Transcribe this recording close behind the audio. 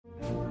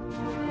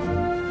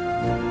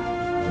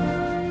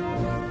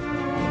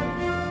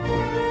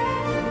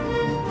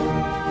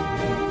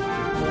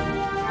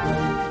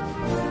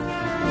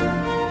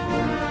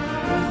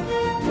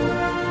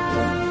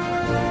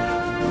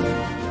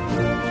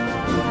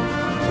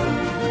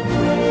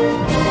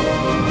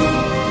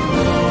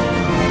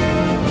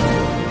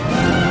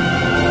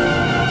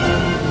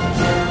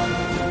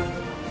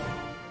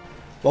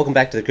Welcome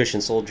back to the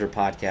Christian Soldier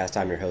Podcast.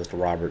 I'm your host,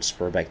 Robert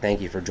Spurbeck.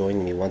 Thank you for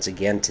joining me once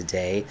again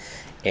today.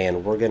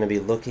 And we're going to be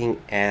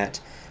looking at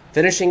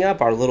finishing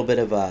up our little bit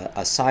of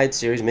a side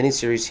series,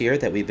 mini-series here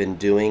that we've been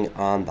doing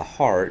on the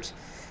heart.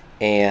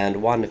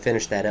 And wanted to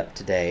finish that up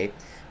today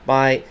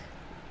by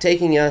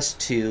taking us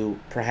to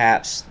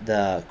perhaps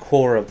the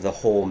core of the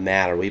whole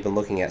matter. We've been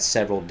looking at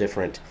several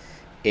different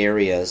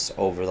areas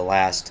over the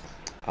last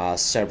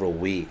several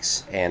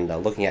weeks and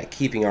looking at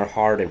keeping our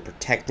heart and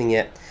protecting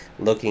it,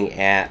 looking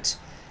at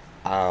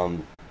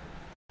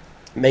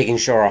making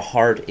sure our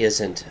heart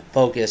isn't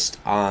focused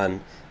on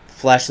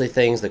fleshly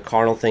things, the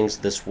carnal things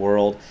of this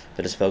world,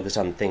 but is focused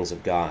on the things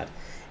of God.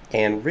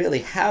 And really,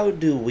 how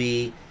do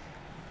we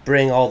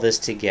bring all this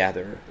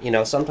together? You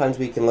know, sometimes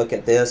we can look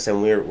at this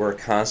and we're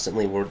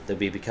constantly,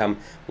 we become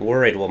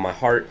worried. Well, my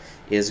heart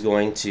is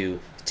going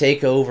to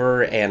take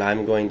over and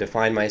I'm going to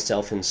find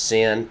myself in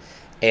sin.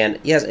 And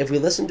yes, if we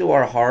listen to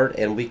our heart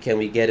and we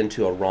get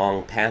into a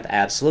wrong path,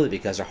 absolutely,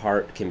 because our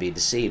heart can be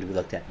deceived. We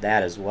looked at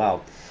that as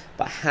well.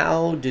 But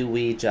how do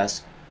we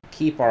just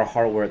keep our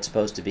heart where it's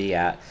supposed to be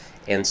at,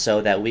 and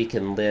so that we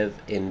can live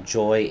in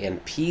joy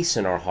and peace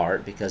in our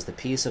heart, because the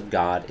peace of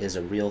God is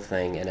a real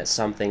thing, and it's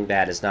something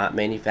that is not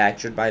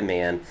manufactured by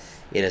man.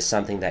 It is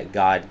something that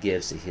God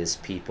gives to His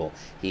people.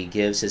 He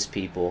gives His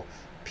people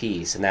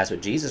peace, and that's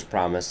what Jesus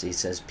promised. He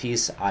says,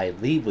 peace I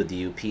leave with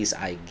you, peace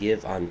I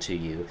give unto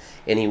you.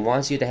 And He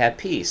wants you to have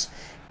peace.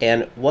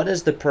 And what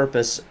is the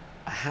purpose?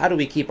 How do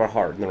we keep our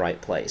heart in the right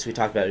place? We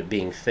talked about it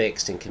being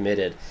fixed and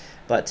committed,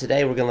 but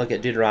today we're going to look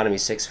at Deuteronomy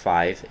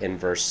 6:5 in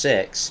verse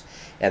 6.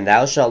 And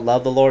thou shalt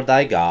love the Lord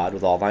thy God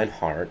with all thine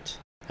heart,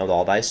 and with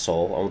all thy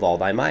soul, and with all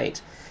thy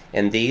might.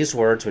 And these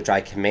words which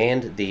I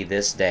command thee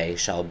this day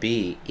shall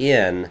be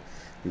in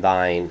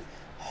thine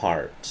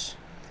heart.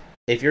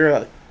 If you're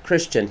a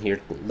Christian here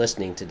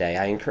listening today,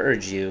 I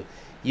encourage you,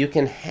 you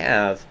can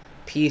have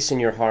peace in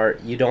your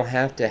heart. You don't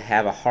have to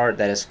have a heart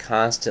that is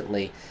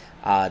constantly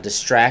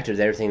distracted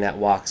with everything that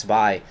walks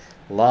by.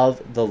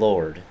 Love the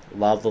Lord.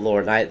 Love the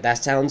Lord. And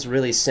that sounds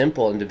really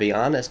simple, and to be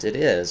honest, it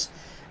is.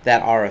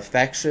 That our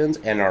affections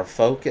and our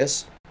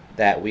focus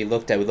that we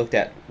looked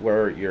at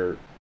where your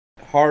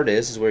heart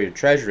is where your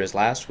treasure is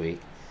last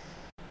week.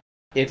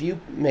 If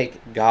you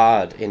make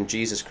God and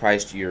Jesus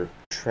Christ your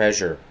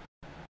treasure,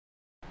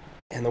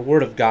 and the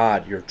Word of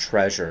God your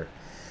treasure,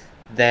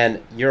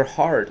 then your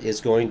heart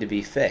is going to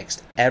be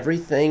fixed.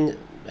 Everything,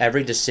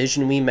 every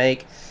decision we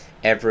make,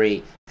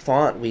 every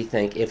thought we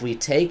think, if we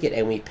take it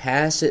and we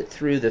pass it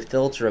through the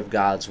filter of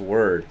God's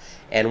Word,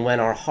 and when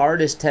our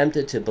heart is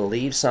tempted to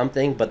believe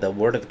something, but the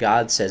Word of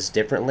God says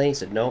differently, he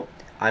said, no,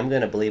 I'm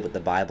going to believe what the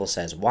Bible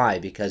says. Why?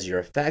 Because your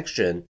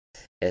affection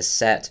is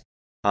set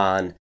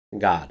on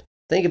God.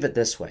 Think of it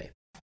this way.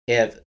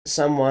 If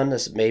someone,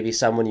 maybe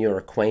someone you're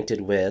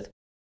acquainted with,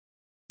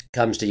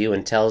 comes to you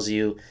and tells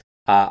you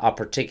a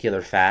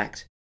particular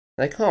fact,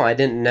 like, oh, I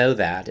didn't know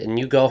that, and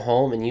you go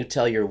home and you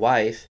tell your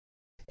wife,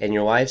 and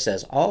your wife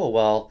says, oh,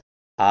 well,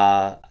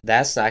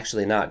 that's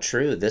actually not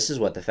true. This is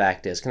what the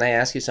fact is. Can I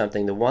ask you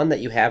something? The one that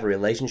you have a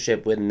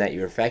relationship with and that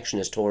your affection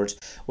is towards,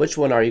 which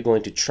one are you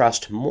going to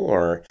trust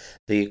more,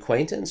 the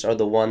acquaintance or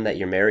the one that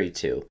you're married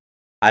to?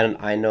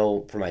 I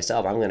know for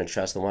myself, I'm going to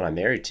trust the one I'm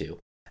married to.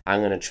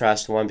 I'm going to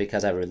trust one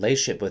because I have a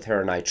relationship with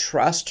her and I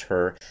trust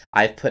her.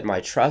 I've put my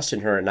trust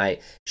in her, and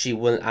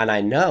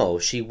I know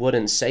she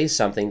wouldn't say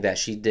something that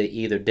she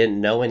either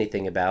didn't know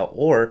anything about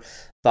or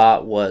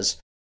thought was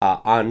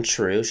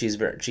untrue.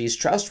 She's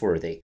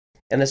trustworthy.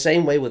 In the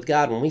same way with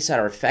God, when we set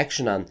our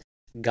affection on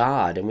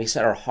God and we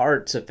set our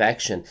heart's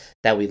affection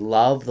that we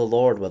love the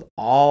Lord with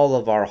all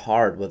of our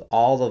heart, with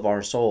all of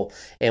our soul,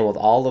 and with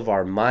all of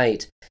our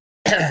might,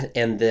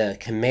 and the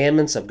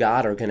commandments of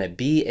God are going to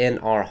be in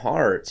our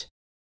heart,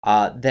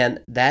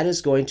 then that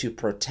is going to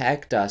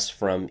protect us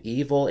from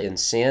evil and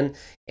sin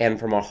and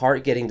from our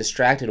heart getting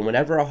distracted. And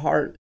whenever our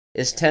heart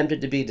is tempted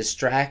to be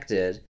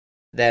distracted,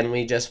 then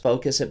we just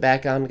focus it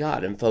back on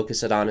God and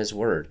focus it on His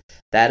Word.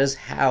 That is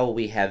how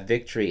we have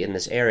victory in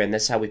this area, and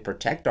that's how we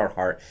protect our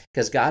heart,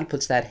 because God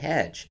puts that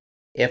hedge.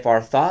 If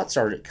our thoughts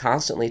are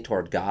constantly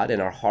toward God and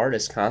our heart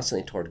is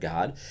constantly toward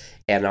God,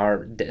 and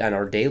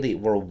our daily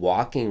we're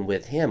walking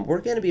with Him,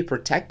 we're going to be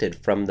protected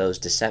from those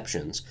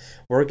deceptions.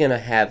 We're going to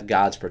have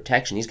God's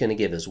protection. He's going to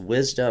give us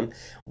wisdom.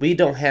 We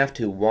don't have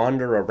to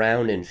wander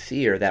around in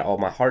fear that, oh,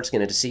 my heart's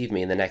going to deceive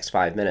me in the next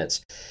 5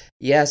 minutes.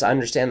 Yes, I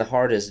understand the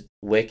heart is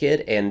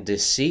wicked and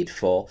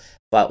deceitful,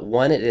 but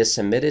when it is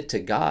submitted to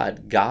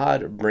God,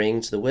 God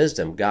brings the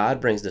wisdom.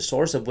 God brings the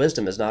source of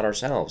wisdom is not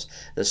ourselves.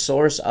 The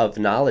source of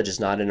knowledge is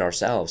not in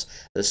ourselves.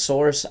 The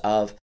source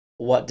of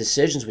what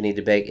decisions we need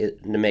to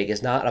make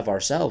is not of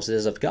ourselves, it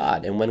is of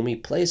God. And when we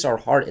place our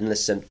heart in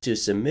to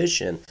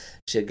submission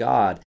to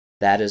God,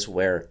 that is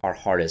where our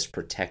heart is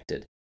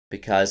protected,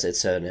 because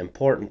it's an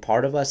important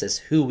part of us. It's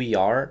who we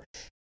are,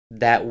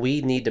 that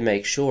we need to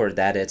make sure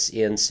that it's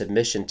in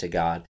submission to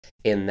God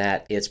and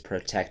that it's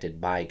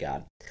protected by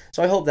God.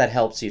 So I hope that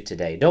helps you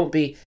today. Don't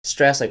be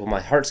stressed like, well,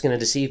 my heart's going to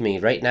deceive me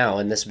right now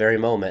in this very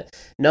moment.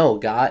 No,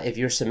 God, if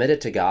you're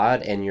submitted to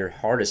God and your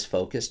heart is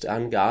focused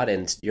on God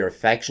and your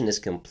affection is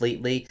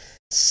completely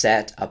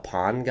set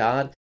upon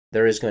God,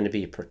 there is going to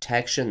be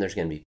protection, there's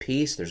going to be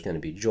peace, there's going to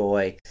be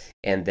joy,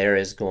 and there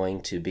is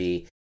going to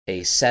be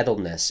a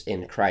settledness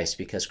in Christ,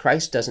 because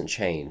Christ doesn't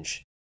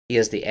change. He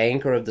is the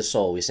anchor of the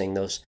soul. We sing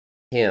those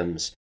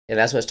hymns, and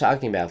that's what it's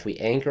talking about. If we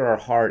anchor our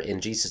heart in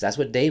Jesus, that's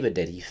what David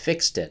did. He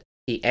fixed it.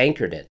 He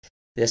anchored it.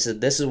 This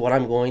is what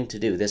I'm going to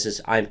do.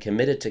 I'm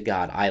committed to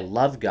God. I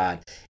love God,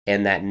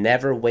 and that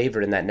never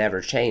wavered and that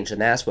never changed.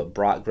 And that's what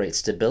brought great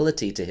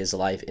stability to his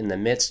life in the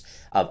midst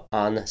of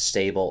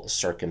unstable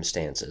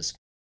circumstances.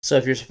 So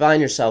if you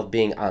find yourself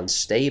being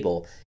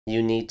unstable,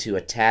 you need to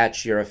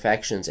attach your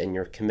affections and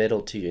your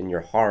committal to in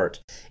your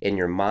heart, in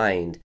your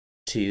mind,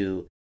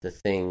 to the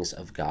things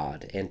of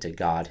God and to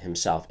God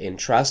himself, and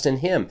trust in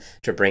him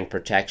to bring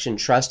protection,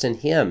 trust in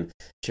him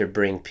to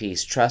bring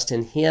peace, trust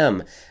in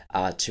him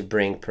to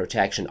bring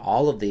protection.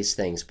 All of these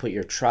things, put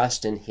your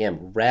trust in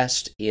him,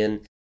 rest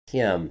in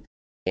him,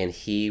 and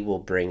he will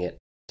bring it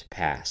to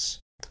pass.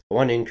 I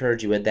want to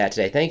encourage you with that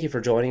today. Thank you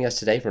for joining us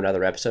today for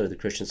another episode of the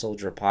Christian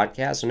Soldier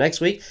Podcast. So next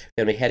week,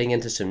 we're going to be heading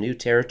into some new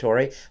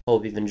territory.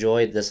 Hope you've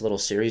enjoyed this little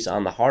series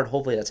on the heart.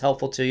 Hopefully that's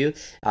helpful to you.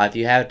 If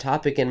you have a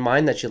topic in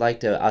mind that you'd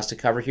like us to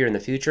cover here in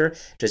the future,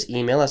 just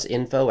email us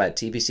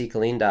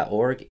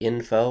info@tbckilleen.org,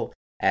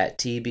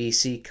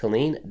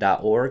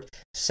 info@tbckilleen.org.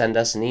 Send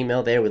us an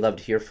email there. We'd love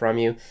to hear from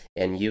you,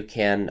 and you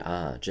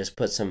can just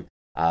put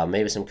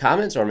maybe some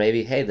comments, or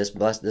maybe, hey, this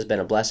has been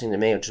a blessing to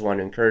me. I just want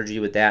to encourage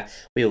you with that.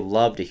 We would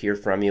love to hear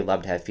from you,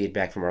 love to have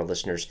feedback from our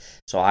listeners.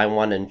 So I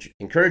want to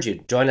encourage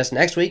you, join us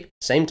next week,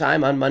 same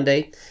time on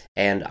Monday,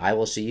 and I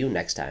will see you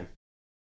next time.